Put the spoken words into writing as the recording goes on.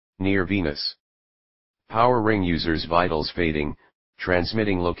near Venus. Power ring users vitals fading,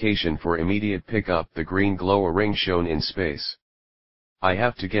 transmitting location for immediate pickup. The green glow a ring shown in space. I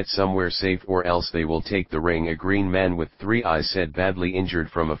have to get somewhere safe or else they will take the ring. A green man with 3 eyes said, badly injured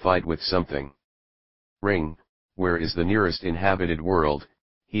from a fight with something. Ring, where is the nearest inhabited world?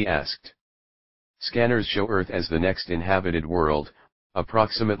 He asked. Scanners show Earth as the next inhabited world,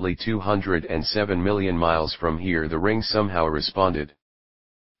 approximately 207 million miles from here. The ring somehow responded.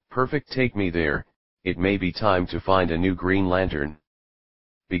 Perfect, take me there. It may be time to find a new Green Lantern.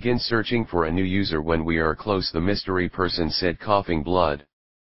 Begin searching for a new user when we are close, the mystery person said, coughing blood.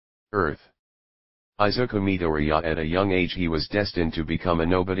 Earth. Izuku Midoriya. At a young age he was destined to become a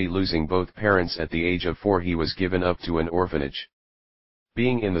nobody, losing both parents at the age of 4. He was given up to an orphanage.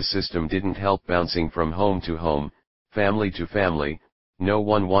 Being in the system didn't help. Bouncing from home to home, family to family, no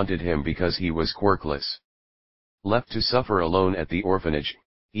one wanted him because he was quirkless. Left to suffer alone at the orphanage,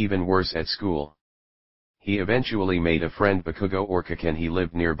 even worse at school. He eventually made a friend, Bakugo or Kaken. He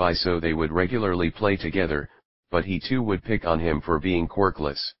lived nearby so they would regularly play together, but he too would pick on him for being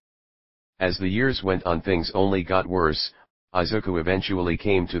quirkless. As the years went on things only got worse. Izuku eventually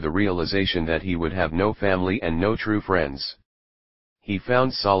came to the realization that he would have no family and no true friends. He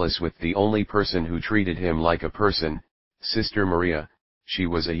found solace with the only person who treated him like a person, Sister Maria. She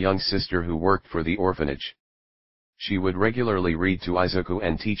was a young sister who worked for the orphanage. She would regularly read to Izuku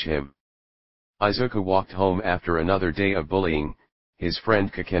and teach him. Izuku walked home after another day of bullying. His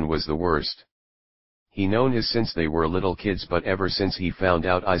friend Kaken was the worst. He known his since they were little kids, but ever since he found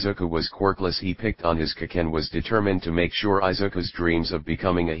out Izuku was quirkless he picked on his. Kaken was determined to make sure Izuku's dreams of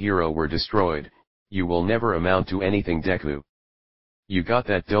becoming a hero were destroyed. You will never amount to anything, Deku. You got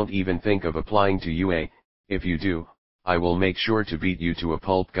that? Don't even think of applying to UA, if you do, I will make sure to beat you to a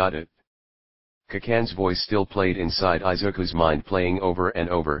pulp. Got it? Kaken's voice still played inside Izuku's mind, playing over and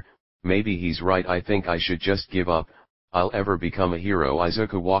over. Maybe he's right, I think I should just give up. I'll ever become a hero.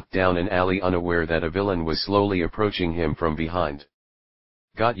 Izuku walked down an alley unaware that a villain was slowly approaching him from behind.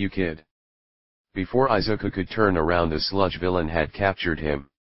 Got you, kid. Before Izuku could turn around, the sludge villain had captured him.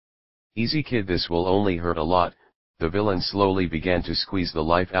 Easy, kid, this will only hurt a lot. The villain slowly began to squeeze the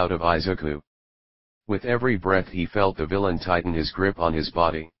life out of Izuku. With every breath he felt the villain tighten his grip on his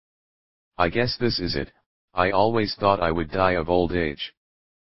body. I guess this is it. I always thought I would die of old age.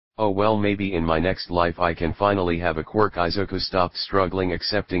 Oh well, maybe in my next life I can finally have a quirk. Izuku stopped struggling,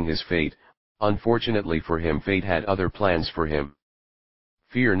 accepting his fate. Unfortunately for him, fate had other plans for him.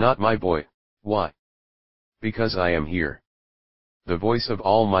 Fear not, my boy. Why? Because I am here. The voice of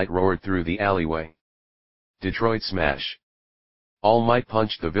All Might roared through the alleyway. Detroit Smash. All Might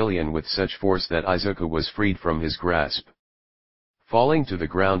punched the villain with such force that Izuku was freed from his grasp. Falling to the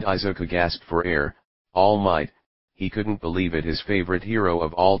ground, Izuku gasped for air. All Might. He couldn't believe it, his favorite hero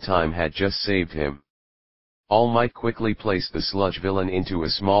of all time had just saved him. All Might quickly placed the sludge villain into a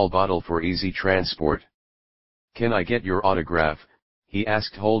small bottle for easy transport. Can I get your autograph? He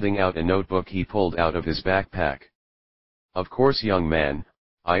asked, holding out a notebook he pulled out of his backpack. Of course, young man,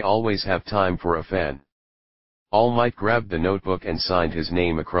 I always have time for a fan. All Might grabbed the notebook and signed his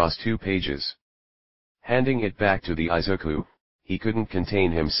name across 2 pages. Handing it back to the Izuku, he couldn't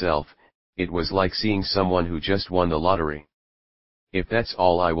contain himself. It was like seeing someone who just won the lottery. If that's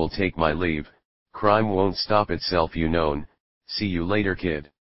all, I will take my leave. Crime won't stop itself, you know. See you later, kid.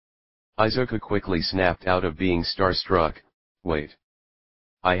 Izuku quickly snapped out of being starstruck. Wait.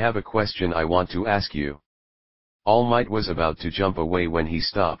 I have a question I want to ask you. All Might was about to jump away when he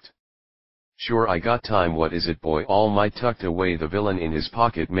stopped. Sure, I got time. What is it, boy? All Might tucked away the villain in his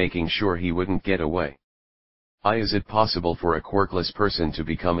pocket, making sure he wouldn't get away. Is it possible for a quirkless person to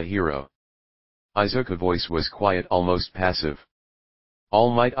become a hero? Izuku's voice was quiet, almost passive. All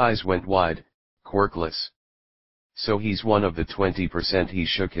Might's eyes went wide. Quirkless? So he's one of the 20%. He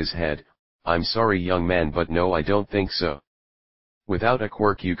shook his head. I'm sorry, young man, but no, I don't think so. Without a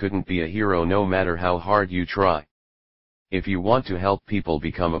quirk you couldn't be a hero, no matter how hard you try. If you want to help people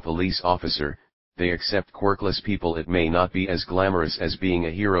become a police officer, they accept quirkless people. It may not be as glamorous as being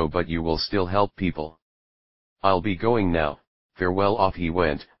a hero, but you will still help people. I'll be going now, farewell. Off he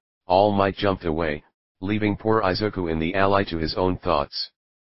went. All Might jumped away, leaving poor Izuku in the alley to his own thoughts.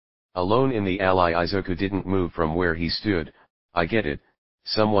 Alone in the alley, Izuku didn't move from where he stood. I get it,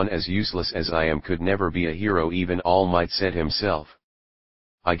 someone as useless as I am could never be a hero, even All Might said himself.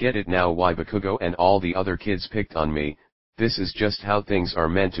 I get it now why Bakugo and all the other kids picked on me. This is just how things are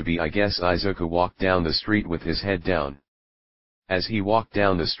meant to be, I guess. Izuku walked down the street with his head down. As he walked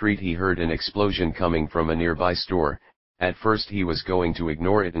down the street he heard an explosion coming from a nearby store. At first he was going to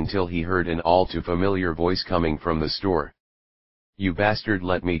ignore it until he heard an all too familiar voice coming from the store. You bastard,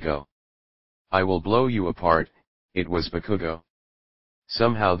 let me go. I will blow you apart. It was Bakugo.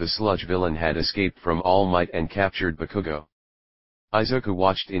 Somehow the sludge villain had escaped from All Might and captured Bakugo. Izuku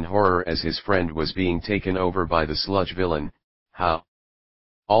watched in horror as his friend was being taken over by the sludge villain. How?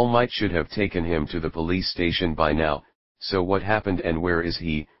 All Might should have taken him to the police station by now, so what happened and where is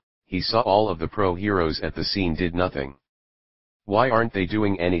he? He saw all of the pro heroes at the scene did nothing. Why aren't they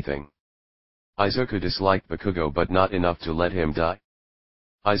doing anything? Izuku disliked Bakugo but not enough to let him die.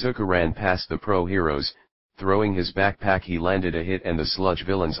 Izuku ran past the pro heroes, throwing his backpack he landed a hit and the sludge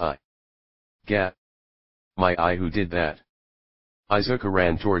villain's eye. Gat! My eye, who did that? Izuku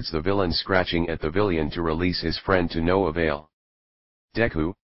ran towards the villain, scratching at the villain to release his friend to no avail.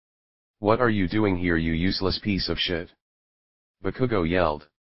 Deku? What are you doing here, you useless piece of shit? Bakugo yelled.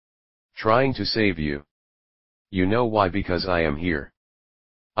 Trying to save you. You know why? Because I am here.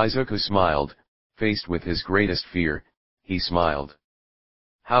 Izuku smiled, faced with his greatest fear, he smiled.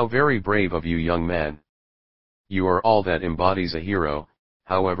 How very brave of you, young man. You are all that embodies a hero,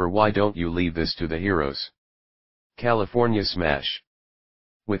 however why don't you leave this to the heroes? California Smash.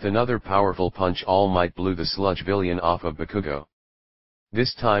 With another powerful punch, All Might blew the sludge villain off of Bakugo.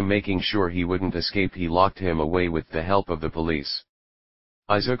 This time, making sure he wouldn't escape, he locked him away with the help of the police.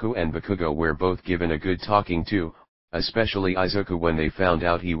 Izuku and Bakugo were both given a good talking to, especially Izuku when they found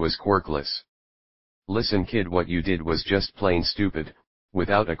out he was quirkless. Listen kid, what you did was just plain stupid.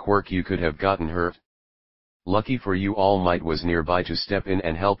 Without a quirk you could have gotten hurt. Lucky for you All Might was nearby to step in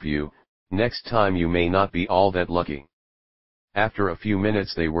and help you. Next time you may not be all that lucky. After a few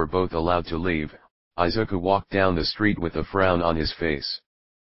minutes they were both allowed to leave. Izuku walked down the street with a frown on his face.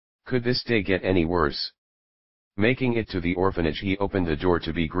 Could this day get any worse? Making it to the orphanage, he opened the door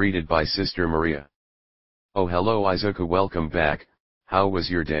to be greeted by Sister Maria. Oh hello Izuku, welcome back. How was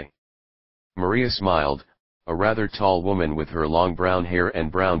your day? Maria smiled, a rather tall woman with her long brown hair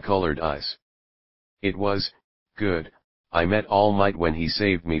and brown-colored eyes. It was good. I met All Might when he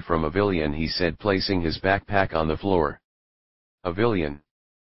saved me from a villain, he said, placing his backpack on the floor. A villain?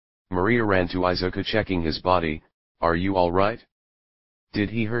 Maria ran to Izuku, checking his body. Are you alright? Did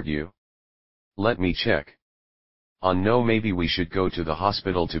he hurt you? Let me check. Oh no, maybe we should go to the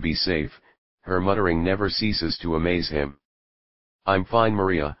hospital to be safe. Her muttering never ceases to amaze him. I'm fine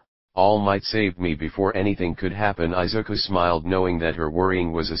Maria, All Might saved me before anything could happen. Izuku smiled, knowing that her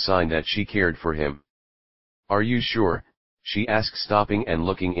worrying was a sign that she cared for him. Are you sure? She asked, stopping and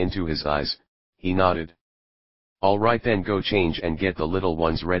looking into his eyes. He nodded. Alright then, go change and get the little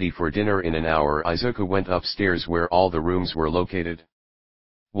ones ready for dinner in an hour. Izuku went upstairs where all the rooms were located.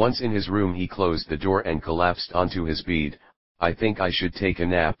 Once in his room he closed the door and collapsed onto his bed. I think I should take a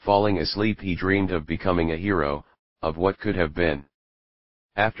nap. Falling asleep he dreamed of becoming a hero, of what could have been.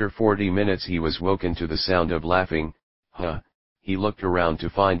 After 40 minutes he was woken to the sound of laughing. He looked around to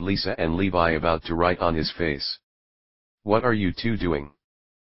find Lisa and Levi about to write on his face. What are you two doing?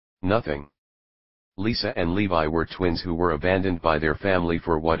 Nothing. Lisa and Levi were twins who were abandoned by their family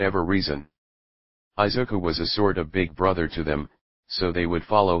for whatever reason. Izuku was a sort of big brother to them, so they would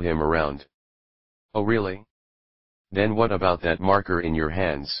follow him around. Oh really? Then what about that marker in your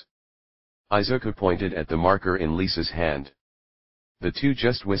hands? Izuku pointed at the marker in Lisa's hand. The two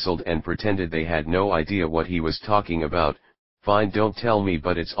just whistled and pretended they had no idea what he was talking about. Fine, don't tell me,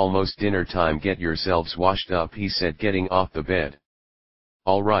 but it's almost dinner time. Get yourselves washed up, he said, getting off the bed.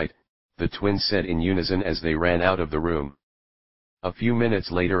 All right, the twins said in unison as they ran out of the room. A few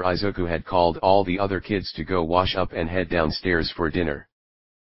minutes later Izuku had called all the other kids to go wash up and head downstairs for dinner.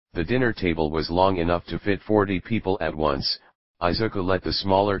 The dinner table was long enough to fit 40 people at once. Izuku let the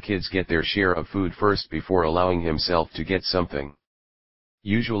smaller kids get their share of food first before allowing himself to get something.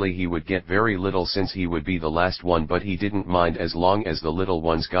 Usually he would get very little since he would be the last one, but he didn't mind as long as the little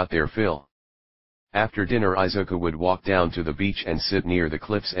ones got their fill. After dinner Izuku would walk down to the beach and sit near the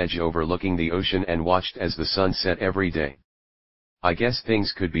cliff's edge overlooking the ocean and watched as the sun set every day. I guess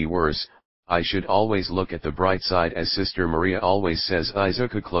things could be worse. I should always look at the bright side, as Sister Maria always says.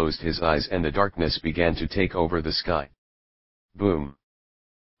 Izuku closed his eyes and the darkness began to take over the sky. Boom.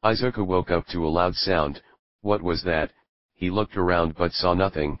 Izuku woke up to a loud sound. What was that? He looked around but saw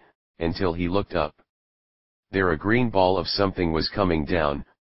nothing, until he looked up. There a green ball of something was coming down,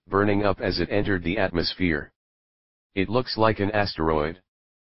 burning up as it entered the atmosphere. It looks like an asteroid.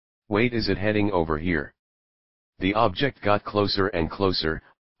 Wait, is it heading over here? The object got closer and closer.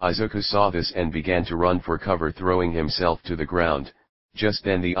 Izuku saw this and began to run for cover, throwing himself to the ground. Just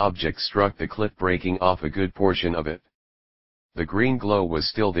then the object struck the cliff, breaking off a good portion of it. The green glow was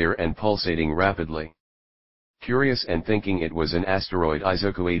still there and pulsating rapidly. Curious and thinking it was an asteroid,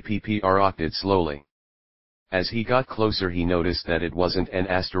 Izuku approached it slowly. As he got closer he noticed that it wasn't an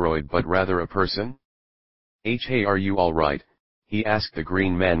asteroid but rather a person. Hey, are you alright? He asked the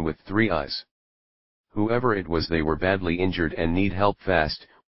green man with 3 eyes. Whoever it was, they were badly injured and need help fast.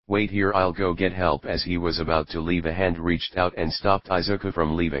 Wait here, I'll go get help. As he was about to leave, a hand reached out and stopped Izuku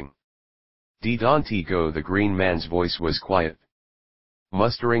from leaving. Don't go, the green man's voice was quiet.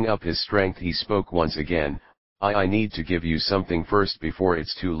 Mustering up his strength he spoke once again. I need to give you something first before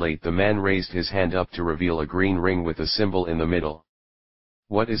it's too late. The man raised his hand up to reveal a green ring with a symbol in the middle.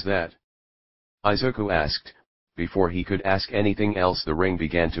 What is that? Izuku asked. Before he could ask anything else, the ring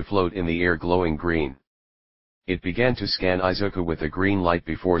began to float in the air, glowing green. It began to scan Izuku with a green light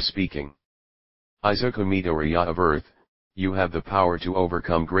before speaking. Izuku Midoriya of Earth, you have the power to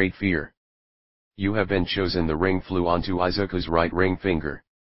overcome great fear. You have been chosen. The ring flew onto Izuku's right ring finger.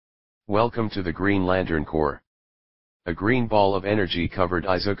 Welcome to the Green Lantern Corps. A green ball of energy covered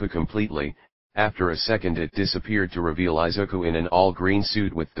Izuku completely. After a second it disappeared to reveal Izuku in an all-green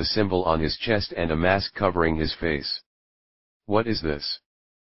suit with the symbol on his chest and a mask covering his face. What is this?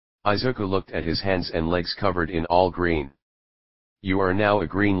 Izuku looked at his hands and legs covered in all green. You are now a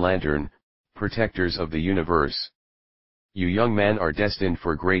Green Lantern, protectors of the universe. You young man are destined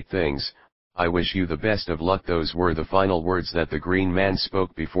for great things. I wish you the best of luck. Those were the final words that the green man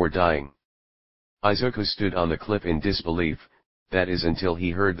spoke before dying. Izuku stood on the cliff in disbelief, that is until he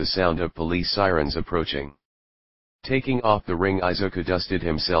heard the sound of police sirens approaching. Taking off the ring, Izuku dusted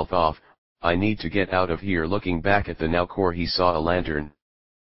himself off. I need to get out of here. Looking back at the now core, he saw a lantern.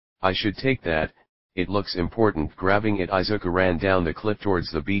 I should take that, it looks important. Grabbing it, Izuku ran down the cliff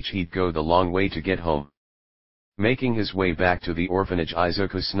towards the beach. He'd go the long way to get home. Making his way back to the orphanage,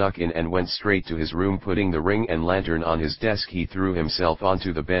 Izuku snuck in and went straight to his room. Putting the ring and lantern on his desk, he threw himself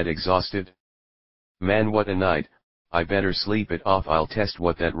onto the bed, exhausted. Man, what a night, I better sleep it off. I'll test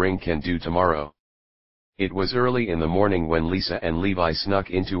what that ring can do tomorrow. It was early in the morning when Lisa and Levi snuck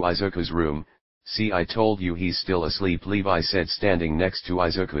into Izuku's room. See, I told you he's still asleep, Levi said, standing next to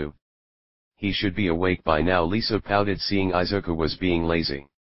Izuku. He should be awake by now, Lisa pouted, seeing Izuku was being lazy.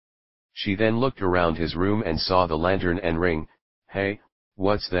 She then looked around his room and saw the lantern and ring. Hey,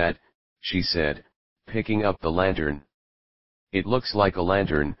 what's that? She said, picking up the lantern. It looks like a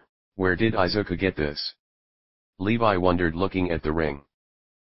lantern. Where did Izuku get this? Levi wondered, looking at the ring.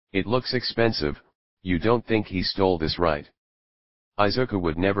 It looks expensive. You don't think he stole this, right? Izuku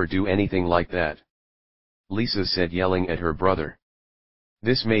would never do anything like that, Lisa said, yelling at her brother.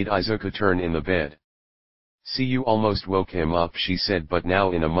 This made Izuku turn in the bed. See, you almost woke him up, she said, but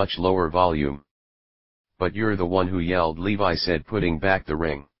now in a much lower volume. But you're the one who yelled, Levi said, putting back the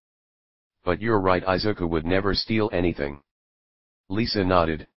ring. But you're right, Izuku would never steal anything. Lisa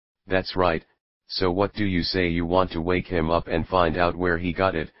nodded. That's right. So what do you say? You want to wake him up and find out where he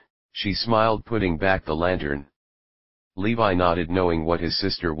got it? She smiled, putting back the lantern. Levi nodded, knowing what his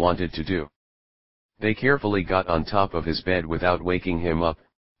sister wanted to do. They carefully got on top of his bed without waking him up.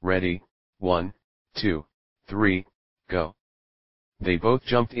 Ready? 1, 2, 3, go. They both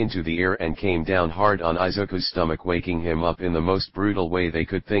jumped into the air and came down hard on Izuku's stomach, waking him up in the most brutal way they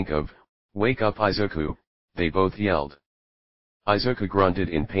could think of. Wake up, Izuku, they both yelled. Izuku grunted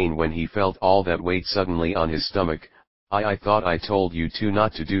in pain when he felt all that weight suddenly on his stomach. I thought I told you two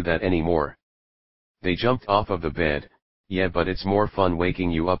not to do that anymore. They jumped off of the bed. Yeah, but it's more fun waking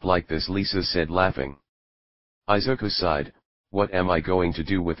you up like this, Lisa said, laughing. Izuku sighed. What am I going to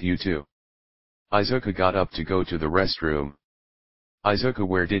do with you two? Izuku got up to go to the restroom. Izuku,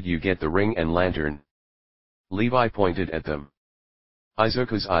 where did you get the ring and lantern? Levi pointed at them.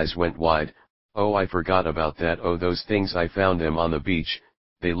 Izuku's eyes went wide. Oh, I forgot about that. Oh, those things, I found them on the beach.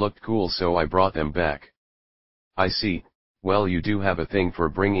 They looked cool, so I brought them back. I see. Well, you do have a thing for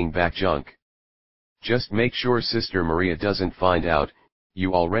bringing back junk. Just make sure Sister Maria doesn't find out.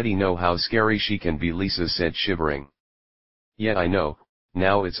 You already know how scary she can be, Lisa said, shivering. Yeah, I know.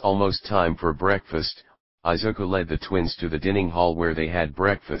 Now it's almost time for breakfast. Izuku led the twins to the dining hall where they had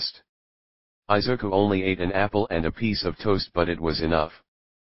breakfast. Izuku only ate an apple and a piece of toast, but it was enough.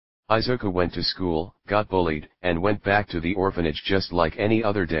 Izuku went to school, got bullied, and went back to the orphanage just like any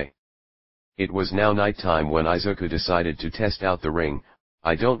other day. It was now nighttime when Izuku decided to test out the ring.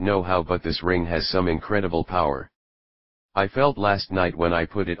 I don't know how, but this ring has some incredible power. I felt last night when I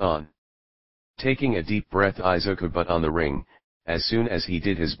put it on. Taking a deep breath, Izuku put on the ring. As soon as he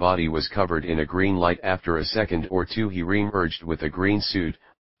did, his body was covered in a green light. After a second or two, he reemerged with a green suit,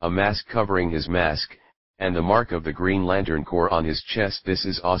 a mask covering his mask, and the mark of the Green Lantern Corps on his chest. This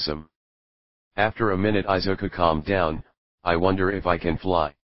is awesome. After a minute, Izuku calmed down. I wonder if I can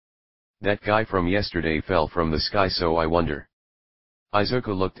fly. That guy from yesterday fell from the sky, so I wonder.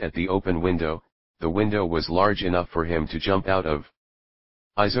 Izuku looked at the open window. the window was large enough for him to jump out of.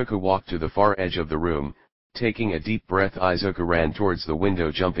 Izuku walked to the far edge of the room. Taking a deep breath, Izuku ran towards the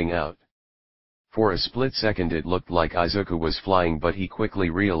window, jumping out. For a split second it looked like Izuku was flying, but he quickly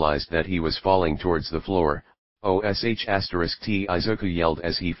realized that he was falling towards the floor. OSH*T Izuku yelled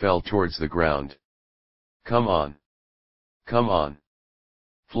as he fell towards the ground. Come on! Come on!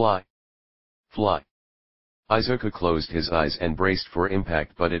 Fly! Fly! Izuku closed his eyes and braced for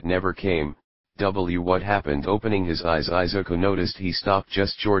impact, but it never came. What happened? Opening his eyes, Izuku noticed he stopped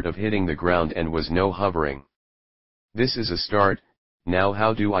just short of hitting the ground and was no hovering. This is a start. Now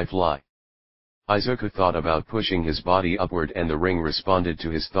how do I fly? Izuku thought about pushing his body upward, and the ring responded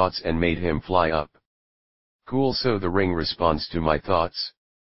to his thoughts and made him fly up. Cool, so the ring responds to my thoughts.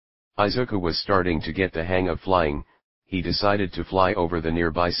 Izuku was starting to get the hang of flying. He decided to fly over the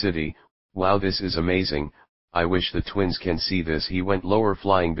nearby city. Wow, this is amazing. I wish the twins can see this. He went lower,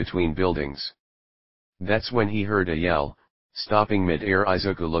 flying between buildings. That's when he heard a yell. Stopping mid-air,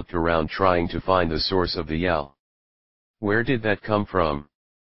 Izuku looked around, trying to find the source of the yell. Where did that come from?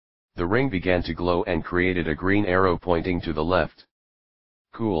 The ring began to glow and created a green arrow pointing to the left.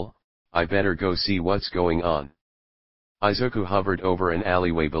 Cool, I better go see what's going on. Izuku hovered over an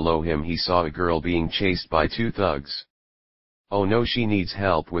alleyway. Below him he saw a girl being chased by two thugs. Oh no, she needs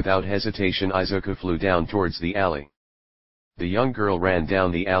help. Without hesitation, Izuku flew down towards the alley. The young girl ran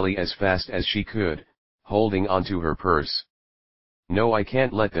down the alley as fast as she could, holding onto her purse. No, I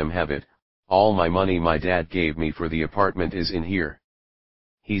can't let them have it. All my money my dad gave me for the apartment is in here.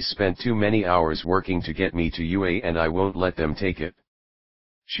 He's spent too many hours working to get me to UA, and I won't let them take it.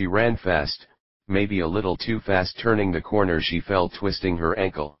 She ran fast, maybe a little too fast. Turning the corner, she fell, twisting her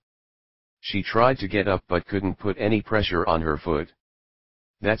ankle. She tried to get up but couldn't put any pressure on her foot.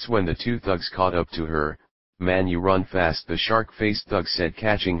 That's when the two thugs caught up to her. Man, you run fast, the shark-faced thug said,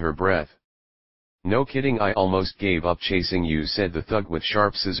 catching her breath. No kidding, I almost gave up chasing you, said the thug with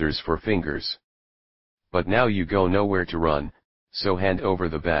sharp scissors for fingers. But now you go nowhere to run, so hand over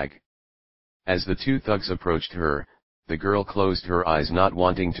the bag. As the two thugs approached her, the girl closed her eyes, not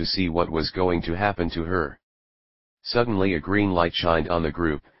wanting to see what was going to happen to her. Suddenly a green light shined on the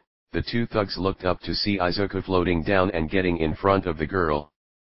group. The two thugs looked up to see Izuku floating down and getting in front of the girl.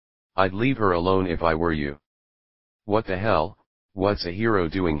 I'd leave her alone if I were you. What the hell, what's a hero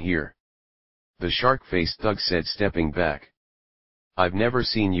doing here? The shark-faced thug said, stepping back. I've never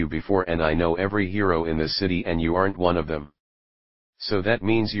seen you before, and I know every hero in the city, and you aren't one of them. So that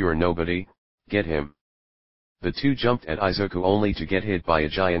means you're nobody. Get him. The two jumped at Izuku only to get hit by a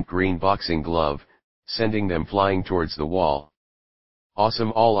giant green boxing glove, sending them flying towards the wall.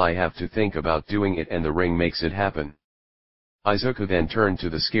 Awesome, all I have to think about doing it and the ring makes it happen. Izuku then turned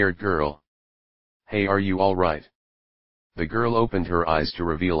to the scared girl. Hey, are you alright? The girl opened her eyes to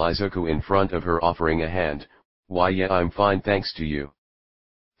reveal Izuku in front of her, offering a hand. Why, yeah, I'm fine thanks to you.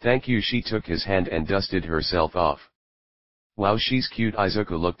 Thank you. She took his hand and dusted herself off. Wow, she's cute.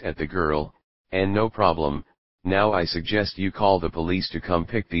 Izuku looked at the girl. And no problem. Now I suggest you call the police to come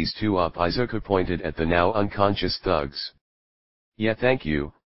pick these two up. Izuku pointed at the now unconscious thugs. Yeah, thank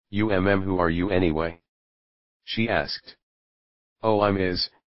you. Who are you anyway? She asked. Oh, I'm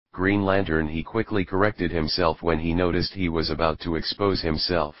Green Lantern. He quickly corrected himself when he noticed he was about to expose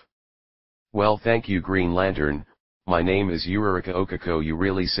himself. Well, thank you, Green Lantern. My name is Uraraka Okako. You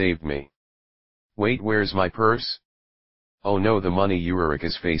really saved me. Wait, where's my purse? Oh no, the money.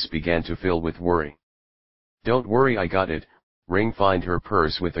 Uraraka's face began to fill with worry. Don't worry, I got it. Ring find her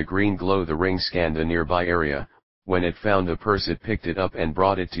purse with a green glow. The ring scanned the nearby area. When it found the purse, it picked it up and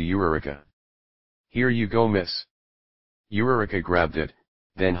brought it to Uraraka. Here you go, miss. Uraraka grabbed it,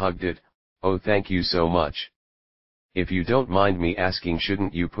 then hugged it. Oh, thank you so much. If you don't mind me asking,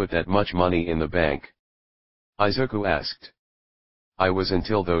 shouldn't you put that much money in the bank? Izuku asked. I was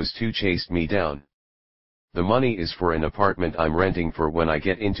until those two chased me down. The money is for an apartment I'm renting for when I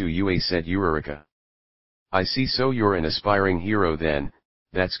get into UA, said Uraraka. I see, so you're an aspiring hero then.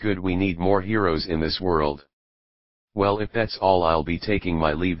 That's good, we need more heroes in this world. Well, if that's all, I'll be taking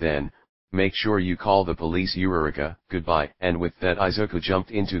my leave then. Make sure you call the police, Uraraka. Goodbye. And with that, Izuku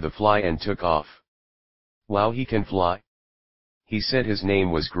jumped into the fly and took off. Wow, he can fly? He said his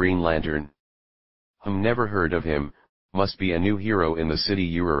name was Green Lantern. Never heard of him. Must be a new hero in the city.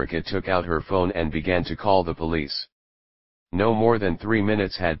 Uraraka took out her phone and began to call the police. No more than 3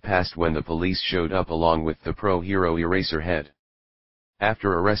 minutes had passed when the police showed up along with the pro hero Eraserhead.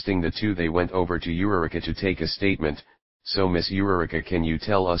 After arresting the two, they went over to Uraraka to take a statement. So Miss Uraraka, can you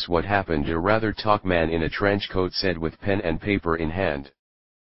tell us what happened? A rather tall man in a trench coat said with pen and paper in hand.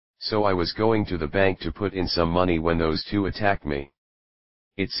 So I was going to the bank to put in some money when those two attacked me.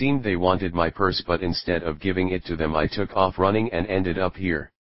 It seemed they wanted my purse, but instead of giving it to them I took off running and ended up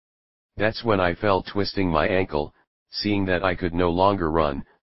here. That's when I fell, twisting my ankle. Seeing that I could no longer run,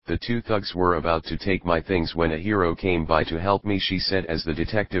 the two thugs were about to take my things when a hero came by to help me, she said as the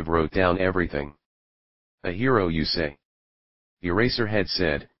detective wrote down everything. A hero, you say? Eraserhead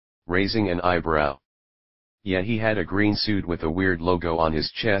said, raising an eyebrow. Yeah, he had a green suit with a weird logo on his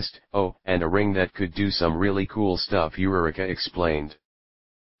chest, oh, and a ring that could do some really cool stuff, Eureka explained.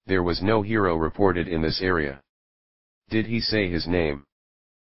 There was no hero reported in this area. Did he say his name?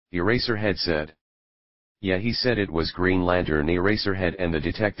 Eraserhead said. Yeah, he said it was Green Lantern. Eraserhead and the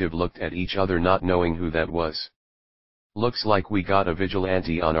detective looked at each other, not knowing who that was. Looks like we got a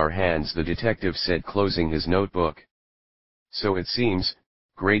vigilante on our hands, the detective said, closing his notebook. So it seems.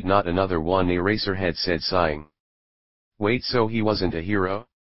 Great, not another one, Eraserhead said, sighing. Wait, so he wasn't a hero?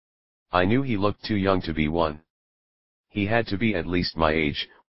 I knew he looked too young to be one. He had to be at least my age.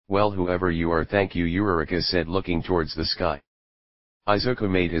 Well, whoever you are, thank you, Eureka said, looking towards the sky. Izuku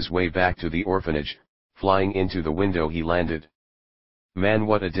made his way back to the orphanage. Flying into the window he landed. Man,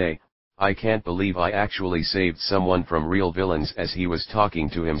 what a day, I can't believe I actually saved someone from real villains. As he was talking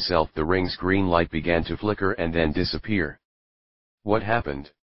to himself, the ring's green light began to flicker and then disappear. What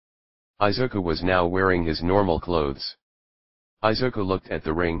happened? Izuku was now wearing his normal clothes. Izuku looked at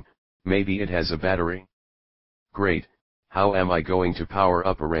the ring. Maybe it has a battery? Great, how am I going to power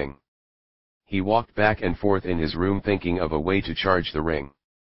up a ring? He walked back and forth in his room thinking of a way to charge the ring.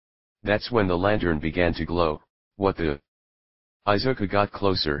 That's when the lantern began to glow. What the? Izuku got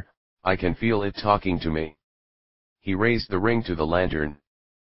closer. I can feel it talking to me. He raised the ring to the lantern.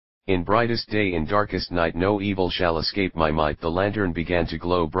 In brightest day, in darkest night, no evil shall escape my might. The lantern began to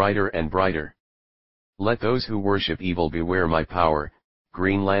glow brighter and brighter. Let those who worship evil beware my power,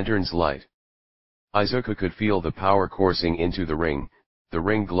 Green Lantern's light. Izuku could feel the power coursing into the ring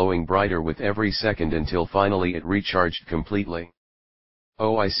glowing brighter with every second until finally it recharged completely.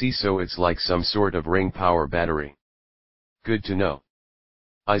 Oh, I see, so it's like some sort of ring power battery. Good to know.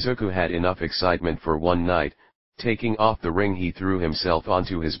 Izuku had enough excitement for one night. Taking off the ring, he threw himself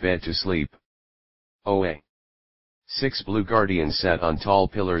onto his bed to sleep. OA. 6 blue guardians sat on tall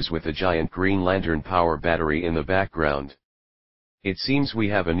pillars with a giant Green Lantern power battery in the background. It seems we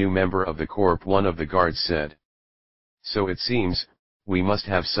have a new member of the Corp, one of the guards said. So it seems, we must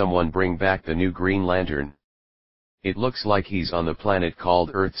have someone bring back the new Green Lantern. It looks like he's on the planet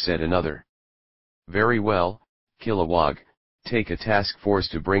called Earth, said another. Very well, Kilowog, take a task force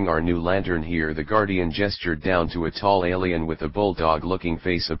to bring our new lantern here. The guardian gestured down to a tall alien with a bulldog-looking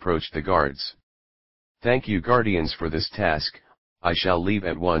face approached the guards. Thank you, guardians, for this task. I shall leave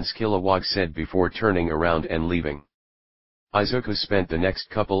at once, Kilowog said before turning around and leaving. Izuku spent the next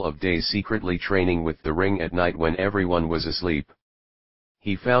couple of days secretly training with the ring at night when everyone was asleep.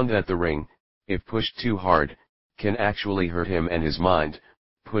 He found that the ring, if pushed too hard, can actually hurt him and his mind,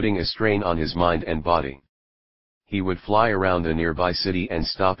 putting a strain on his mind and body. He would fly around the nearby city and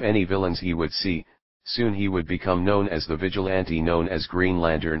stop any villains he would see. Soon he would become known as the vigilante known as Green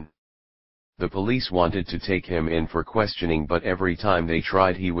Lantern. The police wanted to take him in for questioning, but every time they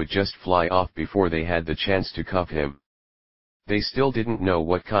tried he would just fly off before they had the chance to cuff him. They still didn't know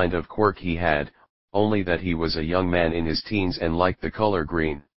what kind of quirk he had, only that he was a young man in his teens and liked the color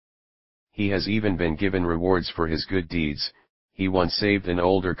green. He has even been given rewards for his good deeds. He once saved an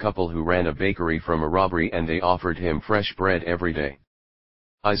older couple who ran a bakery from a robbery and they offered him fresh bread every day.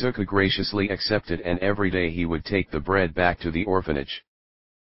 Izuku graciously accepted, and every day he would take the bread back to the orphanage.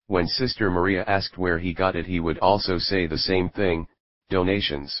 When Sister Maria asked where he got it, he would also say the same thing,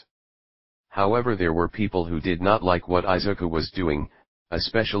 donations. However, there were people who did not like what Izuku was doing,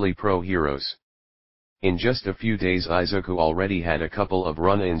 especially pro-heroes. In just a few days Izuku already had a couple of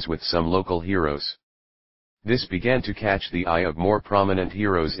run-ins with some local heroes. This began to catch the eye of more prominent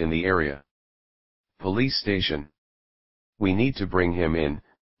heroes in the area. Police station. We need to bring him in,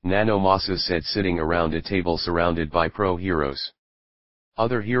 Nanomasa said, sitting around a table surrounded by pro-heroes.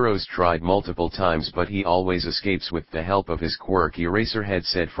 Other heroes tried multiple times, but he always escapes with the help of his quirk, Eraserhead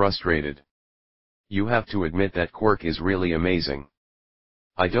said, frustrated. You have to admit that quirk is really amazing.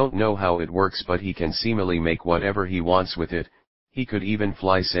 I don't know how it works, but he can seemingly make whatever he wants with it. He could even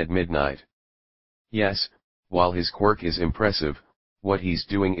fly, said Midnight. Yes, while his quirk is impressive, what he's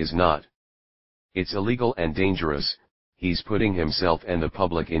doing is not. It's illegal and dangerous. He's putting himself and the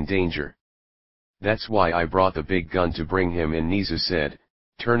public in danger. That's why I brought the big gun to bring him in, Nizu said,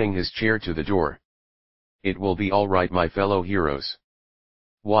 turning his chair to the door. It will be all right, my fellow heroes.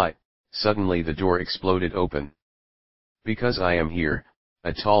 Why? Suddenly the door exploded open. Because I am here.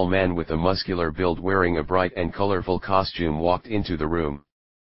 A tall man with a muscular build wearing a bright and colorful costume walked into the room.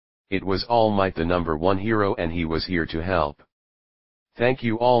 It was All Might, the #1 hero, and he was here to help. "Thank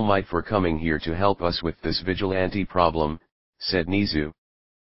you All Might for coming here to help us with this vigilante problem," said Nizu.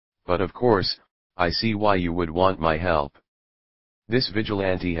 "But of course, I see why you would want my help. This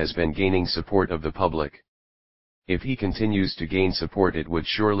vigilante has been gaining support of the public. If he continues to gain support, it would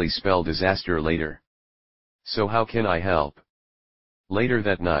surely spell disaster later. So how can I help?" Later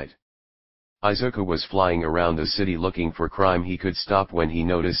that night, Izuku was flying around the city looking for crime he could stop when he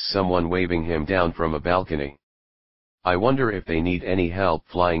noticed someone waving him down from a balcony. "I wonder if they need any help."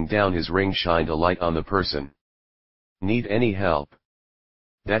 Flying down, his ring shined a light on the person. "Need any help?"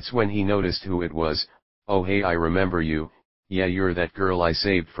 That's when he noticed who it was. "Oh hey, I remember you. Yeah, you're that girl I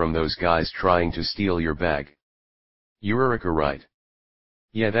saved from those guys trying to steal your bag. Eureka, right?"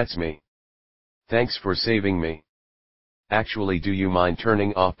 "Yeah, that's me. Thanks for saving me. Actually, do you mind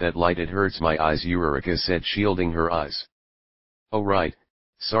turning off that light? It hurts my eyes," Eureka said, shielding her eyes. "Oh right,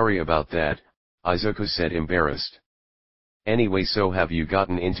 sorry about that," Izuku said, embarrassed. "Anyway, so have you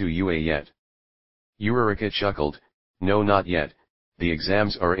gotten into UA yet?" Eureka chuckled, "No, not yet. The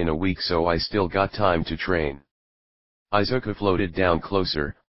exams are in a week, so I still got time to train." Izuku floated down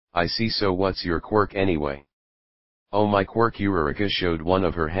closer. "I see, so what's your quirk anyway?" "Oh, my quirk," Eureka showed one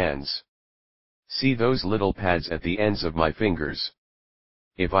of her hands. "See those little pads at the ends of my fingers?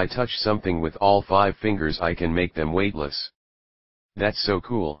 If I touch something with all 5 fingers, I can make them weightless." "That's so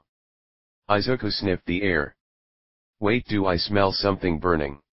cool." Izuku sniffed the air. "Wait, do I smell something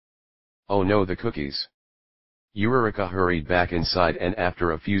burning? Oh no, the cookies." Eureka hurried back inside, and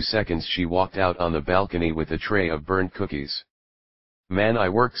after a few seconds she walked out on the balcony with a tray of burnt cookies. "Man, I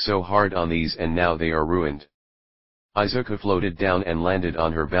worked so hard on these and now they are ruined." Izuku floated down and landed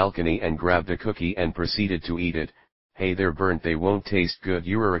on her balcony and grabbed a cookie and proceeded to eat it. "Hey, they're burnt, they won't taste good,"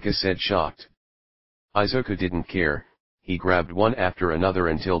 Eureka said, shocked. Izuku didn't care. He grabbed one after another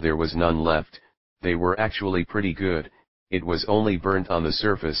until there was none left. They were actually pretty good. It was only burnt on the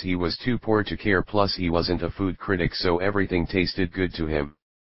surface. He was too poor to care, plus he wasn't a food critic, so everything tasted good to him.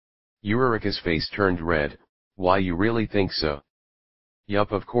 Eureka's face turned red. "Why, you really think so?"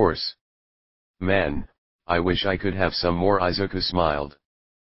 "Yup, of course. Man, I wish I could have some more." Izuku smiled.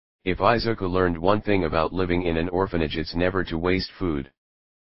 If Izuku learned one thing about living in an orphanage, it's never to waste food.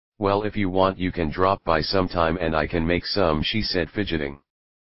 "Well, if you want, you can drop by sometime and I can make some," she said, fidgeting.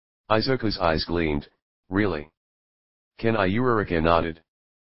 Izuku's eyes gleamed. "Really? Can I?" Eureka nodded.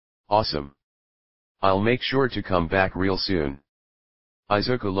 "Awesome. I'll make sure to come back real soon."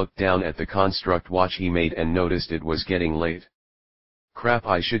 Izuku looked down at the construct watch he made and noticed it was getting late. "Crap,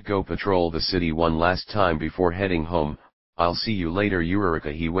 I should go patrol the city one last time before heading home. I'll see you later,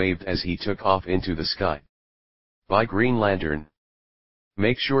 Eureka," he waved as he took off into the sky. "Bye, Green Lantern.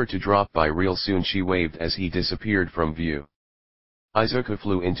 Make sure to drop by real soon," she waved as he disappeared from view. Izuku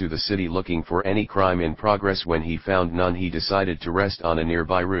flew into the city looking for any crime in progress. When he found none, he decided to rest on a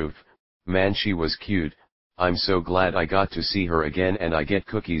nearby roof. Man, she was cute. I'm so glad I got to see her again, and I get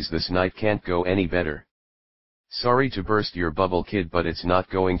cookies this night. Can't go any better. "Sorry to burst your bubble, kid, but it's not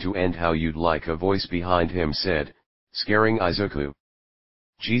going to end how you'd like," a voice behind him said, scaring Izuku.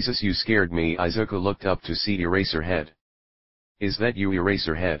 "Jesus, you scared me." Izuku looked up to see Eraserhead. "Is that you,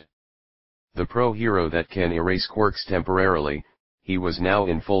 Eraserhead?" The pro hero that can erase quirks temporarily. He was now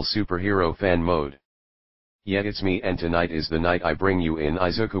in full superhero fan mode. "Yeah, it's me, and tonight is the night I bring you in."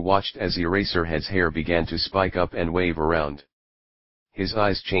 Izuku watched as Eraserhead's hair began to spike up and wave around. His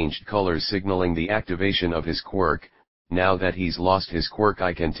eyes changed colors, signaling the activation of his quirk. "Now that he's lost his quirk,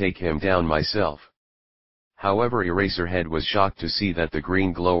 I can take him down myself." However, Eraserhead was shocked to see that the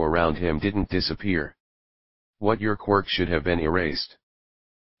green glow around him didn't disappear. "What, your quirk should have been erased?"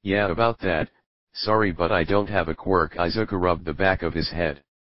 "Yeah, about that. Sorry, but I don't have a quirk." Izuku rubbed the back of his head.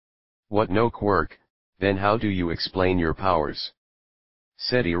 "What, no quirk? Then how do you explain your powers?"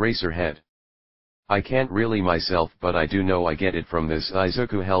 said Eraserhead. "I can't really myself, but I do know I get it from this."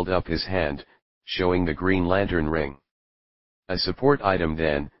 Izuku held up his hand, showing the Green Lantern ring. "A support item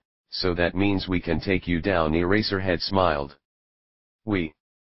then, so that means we can take you down." Eraserhead smiled. "We."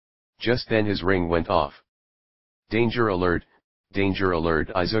 Just then his ring went off. "Danger alert! Danger alert!"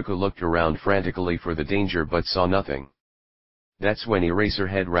 Izuku looked around frantically for the danger but saw nothing. That's when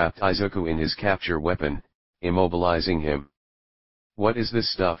Eraserhead wrapped Izuku in his capture weapon, immobilizing him. "What is this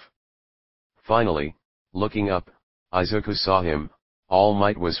stuff?" Finally, looking up, Izuku saw him. All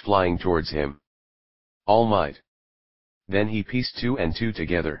Might was flying towards him. All Might. Then he pieced 2 and 2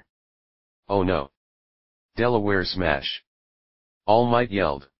 together. "Oh no! Delaware smash!" All Might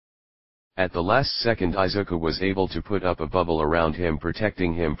yelled. At the last second, Izuku was able to put up a bubble around him,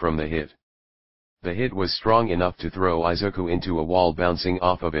 protecting him from the hit. The hit was strong enough to throw Izuku into a wall. Bouncing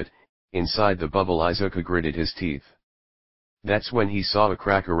off of it, Inside the bubble Izuku gritted his teeth. That's when he saw a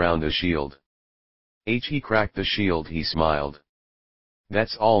crack around the shield. He cracked the shield, he smiled.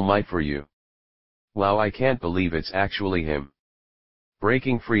 That's All Might for you. Wow, I can't believe it's actually him.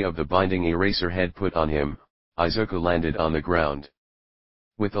 Breaking free of the binding Eraserhead put on him, Izuku landed on the ground.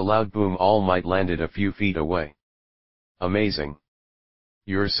 With a loud boom, All Might landed a few feet away. Amazing.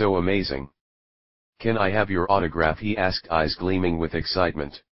 You're so amazing. Can I have your autograph? He asked, eyes gleaming with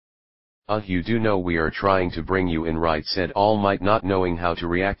excitement. You do know we are trying to bring you in, right? Said All Might, not knowing how to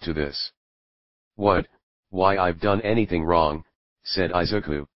react to this. What? Why, I've done anything wrong, said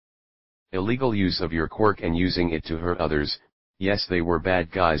Izuku. Illegal use of your quirk and using it to hurt others, yes, they were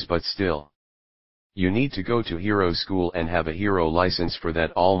bad guys, but still. You need to go to hero school and have a hero license for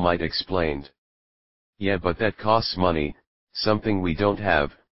that, All Might explained. Yeah, but that costs money, something we don't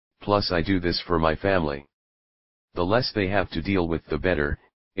have, plus I do this for my family. The less they have to deal with the better.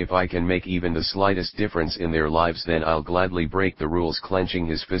 If I can make even the slightest difference in their lives, then I'll gladly break the rules. Clenching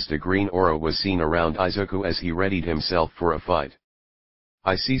his fist, a green aura was seen around Izuku as he readied himself for a fight.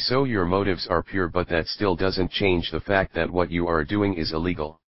 I see, so your motives are pure, but that still doesn't change the fact that what you are doing is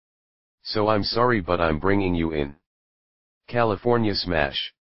illegal. So I'm sorry, but I'm bringing you in. California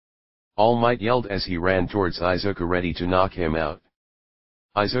Smash. All Might yelled as he ran towards Izuku, ready to knock him out.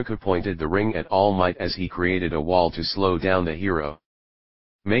 Izuku pointed the ring at All Might as he created a wall to slow down the hero.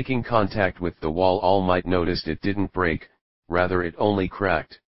 Making contact with the wall, All Might noticed it didn't break, rather it only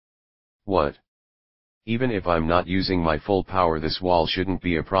cracked. What? Even if I'm not using my full power, this wall shouldn't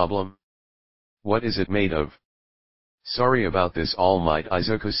be a problem? What is it made of? Sorry about this, All Might,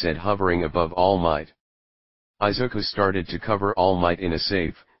 Izuku said, hovering above All Might. Izuku started to cover All Might in a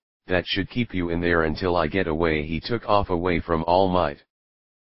safe. That should keep you in there until I get away. He took off away from All Might.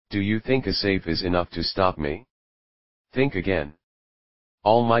 Do you think a safe is enough to stop me? Think again.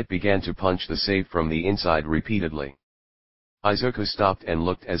 All Might began to punch the safe from the inside repeatedly. Izuku stopped and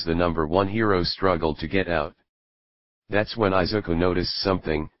looked as the number 1 hero struggled to get out. That's when Izuku noticed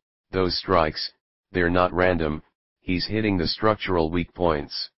something. Those strikes, they're not random, he's hitting the structural weak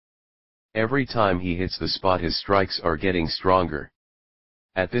points. Every time he hits the spot, his strikes are getting stronger.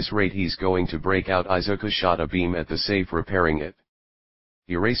 At this rate, he's going to break out. Izuku shot a beam at the safe, repairing it.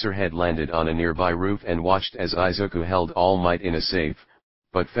 Eraserhead landed on a nearby roof and watched as Izuku held All Might in a safe,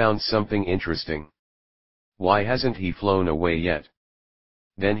 but found something interesting. Why hasn't he flown away yet?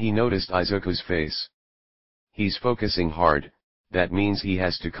 Then he noticed Izuku's face. He's focusing hard, that means he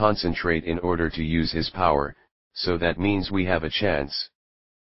has to concentrate in order to use his power, so that means we have a chance.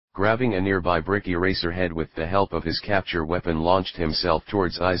 Grabbing a nearby brick, Eraserhead with the help of his capture weapon launched himself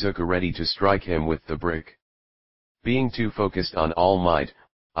towards Izuku, ready to strike him with the brick. Being too focused on All Might,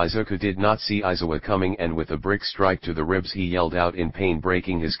 Izuku did not see Izuku coming, and with a brick strike to the ribs he yelled out in pain,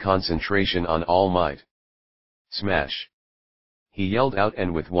 breaking his concentration on All Might. Smash! He yelled out,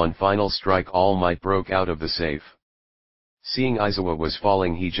 and with one final strike All Might broke out of the safe. Seeing Izuku was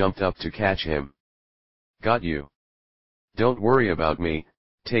falling, he jumped up to catch him. Got you. Don't worry about me,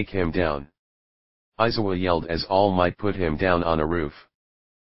 take him down. Izuku yelled as All Might put him down on a roof.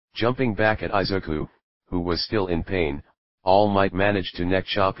 Jumping back at Izuku, who was still in pain, All Might managed to neck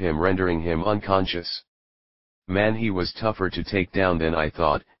chop him, rendering him unconscious. Man, he was tougher to take down than I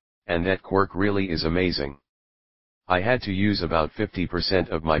thought, and that quirk really is amazing. I had to use about 50%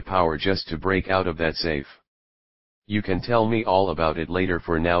 of my power just to break out of that safe. You can tell me all about it later.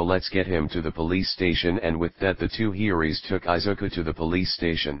 For now, let's get him to the police station. And with that, the two heroes took Izuku to the police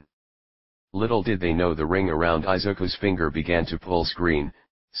station. Little did they know the ring around Izuku's finger began to pulse green,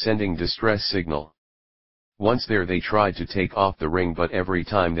 sending distress signal. Once there, they tried to take off the ring, but every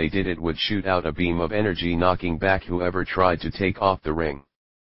time they did, it would shoot out a beam of energy, knocking back whoever tried to take off the ring.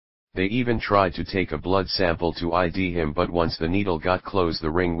 They even tried to take a blood sample to ID him, but once the needle got close, the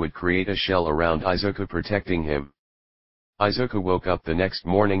ring would create a shell around Izuku, protecting him. Izuku woke up the next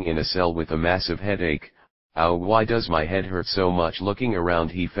morning in a cell with a massive headache. Ow, why does my head hurt so much? Looking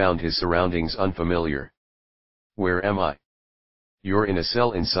around, he found his surroundings unfamiliar. Where am I? You're in a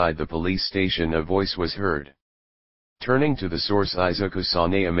cell inside the police station, a voice was heard. Turning to the source, Izuku saw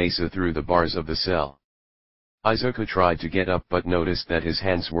Naomasa through the bars of the cell. Izuku tried to get up but noticed that his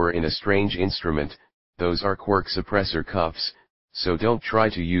hands were in a strange instrument. Those are quirk suppressor cuffs, so don't try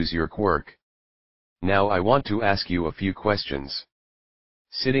to use your quirk. Now I want to ask you a few questions.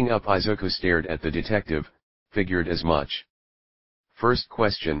 Sitting up, Izuku stared at the detective, figured as much. First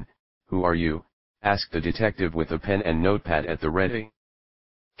question, who are you? Asked the detective with a pen and notepad at the ready.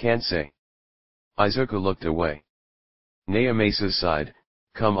 Can't say. Izuku looked away. Naomasa sighed.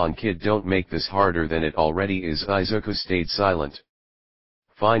 Come on kid, don't make this harder than it already is. Izuku stayed silent.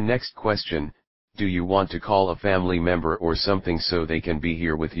 Fine, next question, do you want to call a family member or something so they can be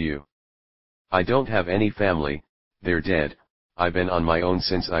here with you? I don't have any family, they're dead, I've been on my own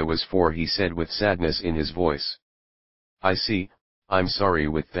since I was 4, he said with sadness in his voice. I see, I'm sorry.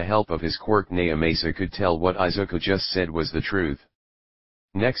 With the help of his quirk, Naomasa could tell what Izuku just said was the truth.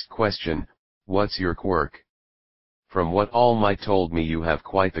 Next question, what's your quirk? From what All Might told me you have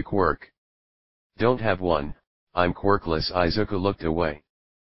quite the quirk. Don't have one, I'm quirkless. Izuku looked away.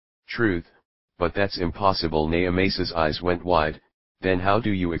 Truth, but that's impossible. Naomasa's eyes went wide, then how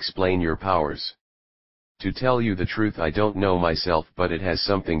do you explain your powers? To tell you the truth, I don't know myself, but it has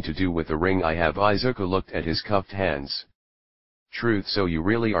something to do with the ring I have. Izuku looked at his cupped hands. Truth, so you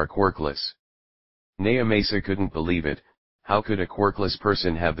really are quirkless? Naomasa couldn't believe it. How could a quirkless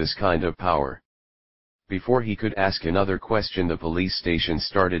person have this kind of power? Before he could ask another question, the police station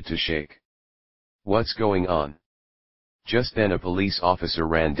started to shake. What's going on? Just then a police officer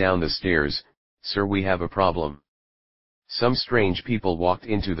ran down the stairs. Sir, we have a problem. Some strange people walked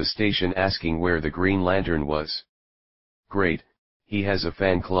into the station asking where the Green Lantern was. Great, he has a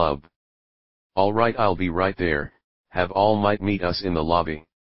fan club. Alright, I'll be right there, have All Might meet us in the lobby.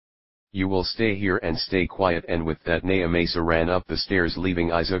 You will stay here and stay quiet. And with that, Naomasa ran up the stairs, leaving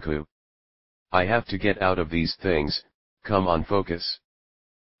Izuku. I have to get out of these things, come on, focus.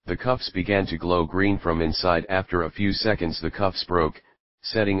 The cuffs began to glow green from inside. After a few seconds the cuffs broke,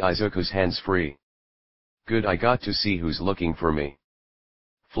 setting Izuku's hands free. Good, I got to see who's looking for me.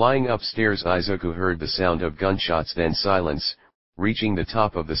 Flying upstairs, Izuku heard the sound of gunshots, then silence. Reaching the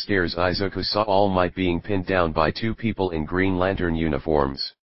top of the stairs, Izuku saw All Might being pinned down by 2 people in Green Lantern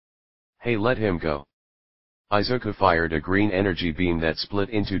uniforms. Hey, let him go. Izuku fired a green energy beam that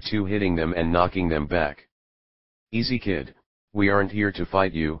split into 2, hitting them and knocking them back. Easy, kid, we aren't here to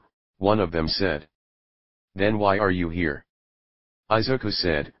fight you, one of them said. Then why are you here? Izuku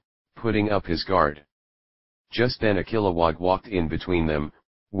said, putting up his guard. Just then a Kilowog walked in between them.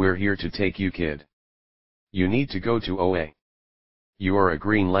 We're here to take you, kid. You need to go to OA. You are a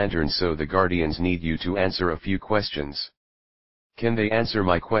Green Lantern, so the Guardians need you to answer a few questions. Can they answer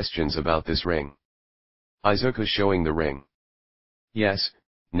my questions about this ring? Izuku showing the ring. Yes,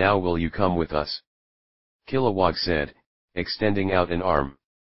 now will you come with us? Kilowog said, extending out an arm.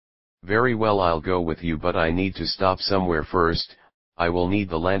 Very well, I'll go with you, but I need to stop somewhere first. I will need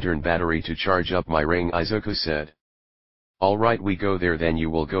the lantern battery to charge up my ring, Izuku said. Alright, we go there, then you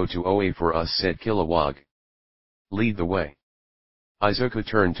will go to OA for us, said Kilowog. Lead the way. Izuku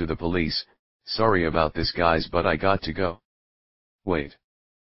turned to the police. Sorry about this, guys, but I got to go. Wait.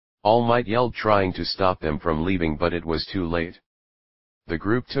 All Might yelled, trying to stop them from leaving, but it was too late. The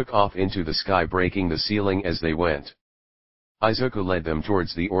group took off into the sky, breaking the ceiling as they went. Izuku led them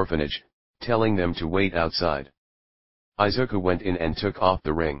towards the orphanage, telling them to wait outside. Izuku went in and took off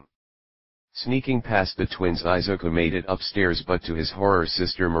the ring. Sneaking past the twins, Izuku made it upstairs, but to his horror,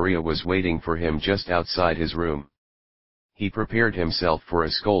 Sister Maria was waiting for him just outside his room. He prepared himself for a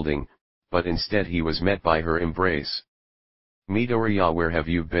scolding, but instead he was met by her embrace. Midoriya, where have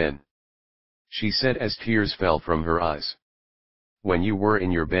you been? She said as tears fell from her eyes. When you were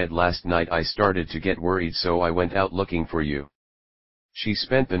in your bed last night, I started to get worried, so I went out looking for you. She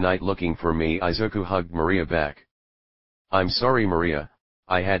spent the night looking for me. Izuku hugged Maria back. I'm sorry, Maria,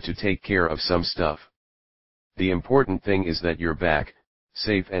 I had to take care of some stuff. The important thing is that you're back,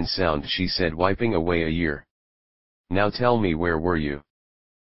 safe and sound, she said, wiping away a tear. Now tell me, where were you?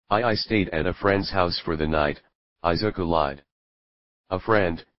 I stayed at a friend's house for the night, Izuku lied. A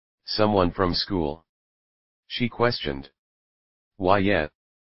friend, someone from school? She questioned. Why yet?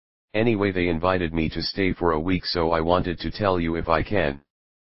 Anyway, they invited me to stay for a week, so I wanted to tell you if I can.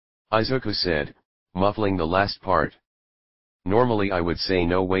 Izuku said, muffling the last part. Normally I would say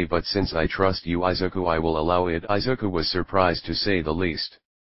no way, but since I trust you, Izuku, I will allow it. Izuku was surprised, to say the least.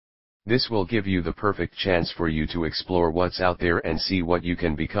 This will give you the perfect chance for you to explore what's out there and see what you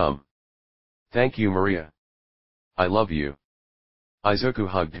can become. Thank you, Maria. I love you. Izuku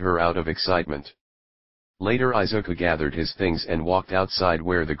hugged her out of excitement. Later, Izuku gathered his things and walked outside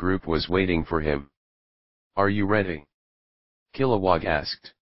where the group was waiting for him. Are you ready? Kilowog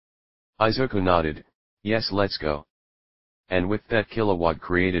asked. Izuku nodded. Yes, let's go. And with that, Kilowog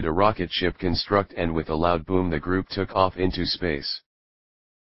created a rocket ship construct, and with a loud boom the group took off into space.